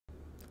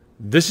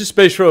This is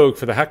Space Rogue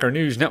for the Hacker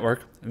News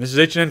Network, and this is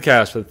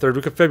HNNcast for the third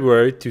week of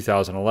February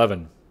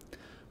 2011.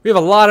 We have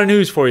a lot of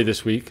news for you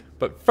this week,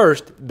 but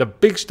first, the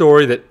big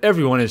story that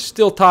everyone is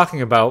still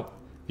talking about,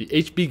 the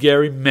HB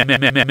Gary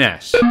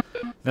mess.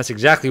 That's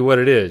exactly what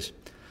it is.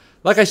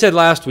 Like I said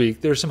last week,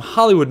 there's some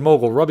Hollywood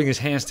mogul rubbing his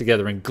hands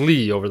together in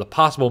glee over the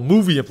possible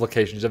movie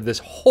implications of this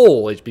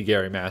whole HB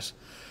Gary mess.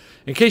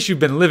 In case you've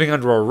been living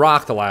under a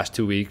rock the last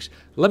 2 weeks,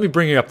 let me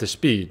bring you up to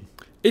speed.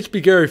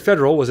 HB Gary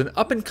Federal was an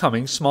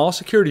up-and-coming small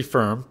security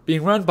firm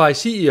being run by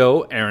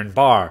CEO Aaron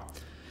Barr.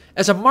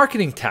 As a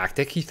marketing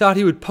tactic, he thought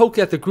he would poke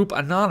at the group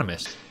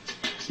Anonymous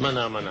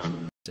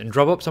and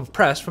drum up some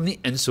press from the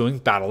ensuing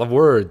battle of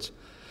words.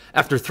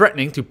 After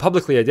threatening to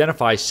publicly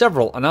identify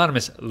several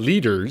Anonymous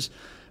leaders,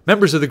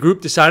 members of the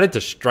group decided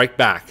to strike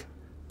back.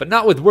 But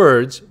not with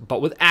words,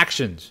 but with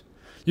actions.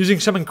 Using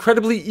some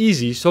incredibly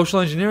easy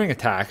social engineering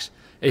attacks,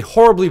 a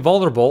horribly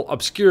vulnerable,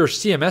 obscure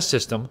CMS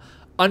system,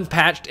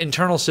 unpatched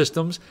internal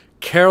systems,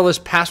 careless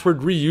password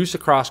reuse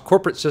across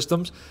corporate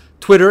systems,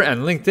 Twitter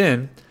and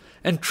LinkedIn,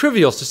 and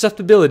trivial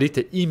susceptibility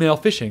to email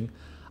phishing,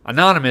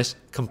 Anonymous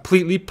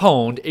completely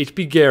pwned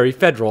HB Gary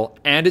Federal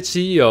and its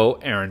CEO,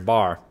 Aaron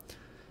Barr.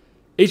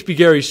 HB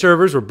Gary's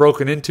servers were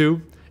broken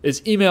into,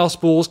 its email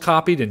spools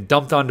copied and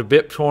dumped onto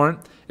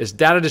BitTorrent, its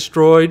data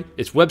destroyed,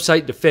 its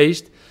website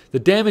defaced. The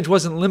damage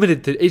wasn't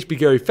limited to HB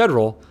Gary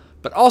Federal,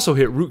 but also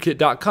hit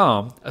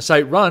rootkit.com, a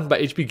site run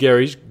by HB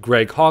Gary's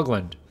Greg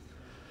Hogland.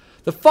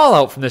 The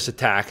fallout from this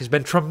attack has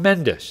been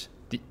tremendous.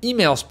 The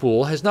email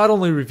spool has not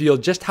only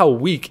revealed just how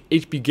weak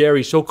HB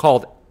Gary's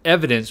so-called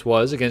evidence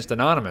was against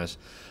Anonymous,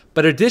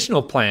 but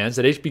additional plans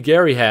that HB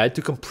Gary had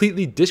to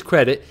completely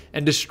discredit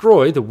and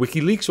destroy the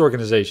WikiLeaks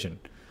organization.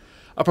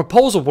 A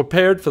proposal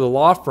prepared for the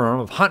law firm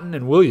of Hunton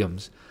and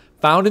Williams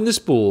found in the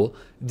spool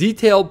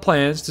detailed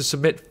plans to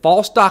submit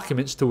false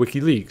documents to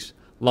WikiLeaks,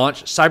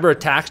 launch cyber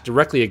attacks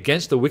directly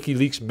against the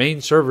WikiLeaks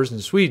main servers in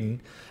Sweden,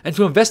 and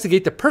to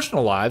investigate the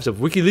personal lives of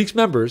WikiLeaks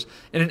members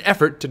in an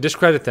effort to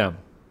discredit them.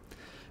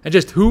 And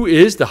just who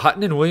is the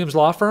Hutton and Williams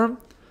law firm?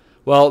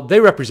 Well, they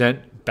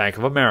represent Bank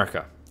of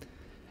America,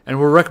 and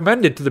were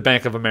recommended to the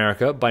Bank of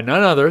America by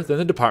none other than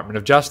the Department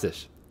of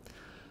Justice.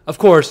 Of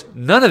course,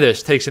 none of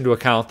this takes into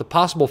account the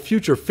possible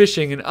future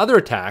phishing and other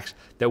attacks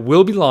that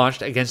will be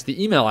launched against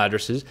the email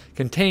addresses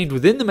contained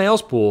within the mail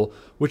spool,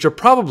 which are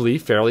probably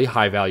fairly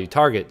high-value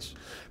targets.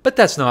 But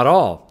that's not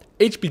all.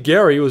 HB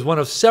Gary was one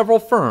of several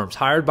firms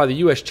hired by the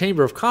U.S.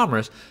 Chamber of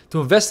Commerce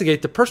to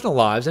investigate the personal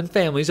lives and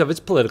families of its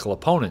political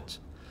opponents.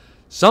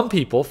 Some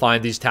people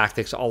find these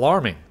tactics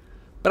alarming,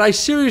 but I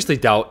seriously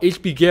doubt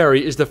HB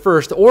Gary is the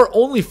first or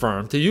only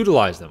firm to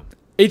utilize them.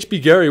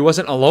 HB Gary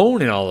wasn't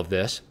alone in all of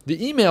this. The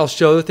emails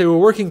show that they were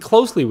working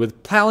closely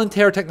with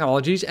Palantir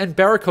Technologies and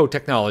Barrico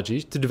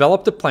Technologies to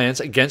develop the plans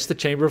against the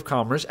Chamber of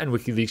Commerce and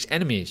WikiLeaks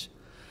enemies.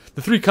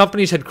 The three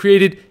companies had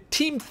created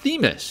Team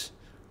Themis,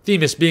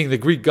 Themis being the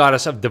Greek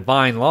goddess of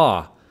divine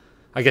law.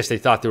 I guess they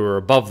thought they were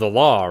above the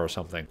law or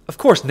something. Of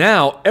course,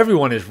 now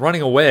everyone is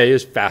running away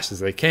as fast as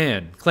they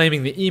can,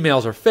 claiming the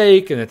emails are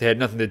fake and that they had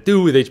nothing to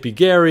do with HB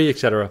Gary,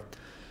 etc.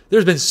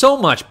 There's been so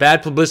much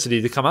bad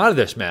publicity to come out of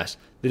this mess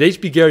that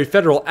HB Gary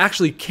Federal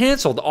actually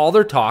canceled all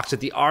their talks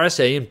at the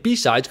RSA and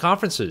B-Sides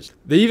conferences.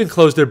 They even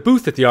closed their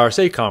booth at the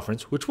RSA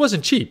conference, which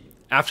wasn't cheap,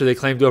 after they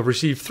claimed to have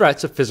received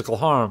threats of physical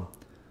harm.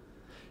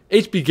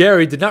 HB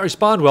Gary did not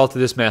respond well to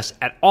this mess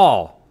at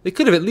all. They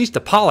could have at least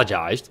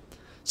apologized.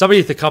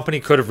 Somebody at the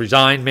company could have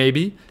resigned,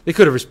 maybe. They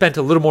could have spent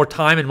a little more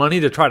time and money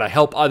to try to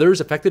help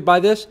others affected by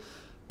this.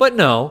 But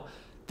no,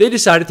 they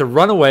decided to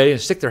run away and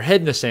stick their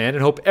head in the sand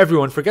and hope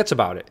everyone forgets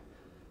about it.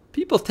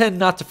 People tend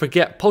not to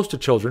forget poster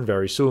children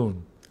very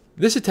soon.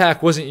 This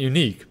attack wasn't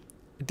unique.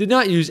 It did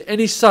not use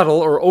any subtle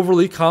or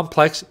overly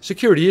complex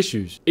security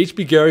issues.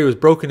 HB Gary was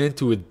broken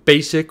into with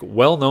basic,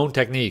 well-known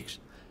techniques.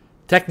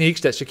 Techniques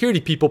that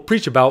security people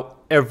preach about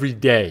every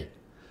day.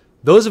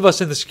 Those of us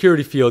in the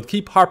security field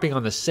keep harping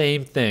on the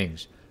same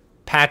things.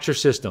 Patch your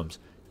systems.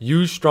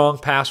 Use strong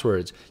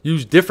passwords.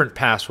 Use different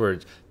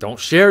passwords. Don't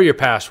share your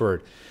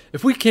password.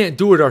 If we can't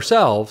do it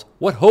ourselves,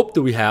 what hope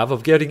do we have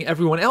of getting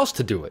everyone else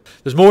to do it?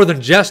 There's more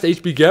than just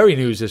HB Gary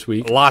news this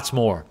week. Lots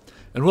more.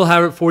 And we'll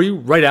have it for you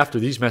right after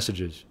these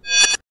messages.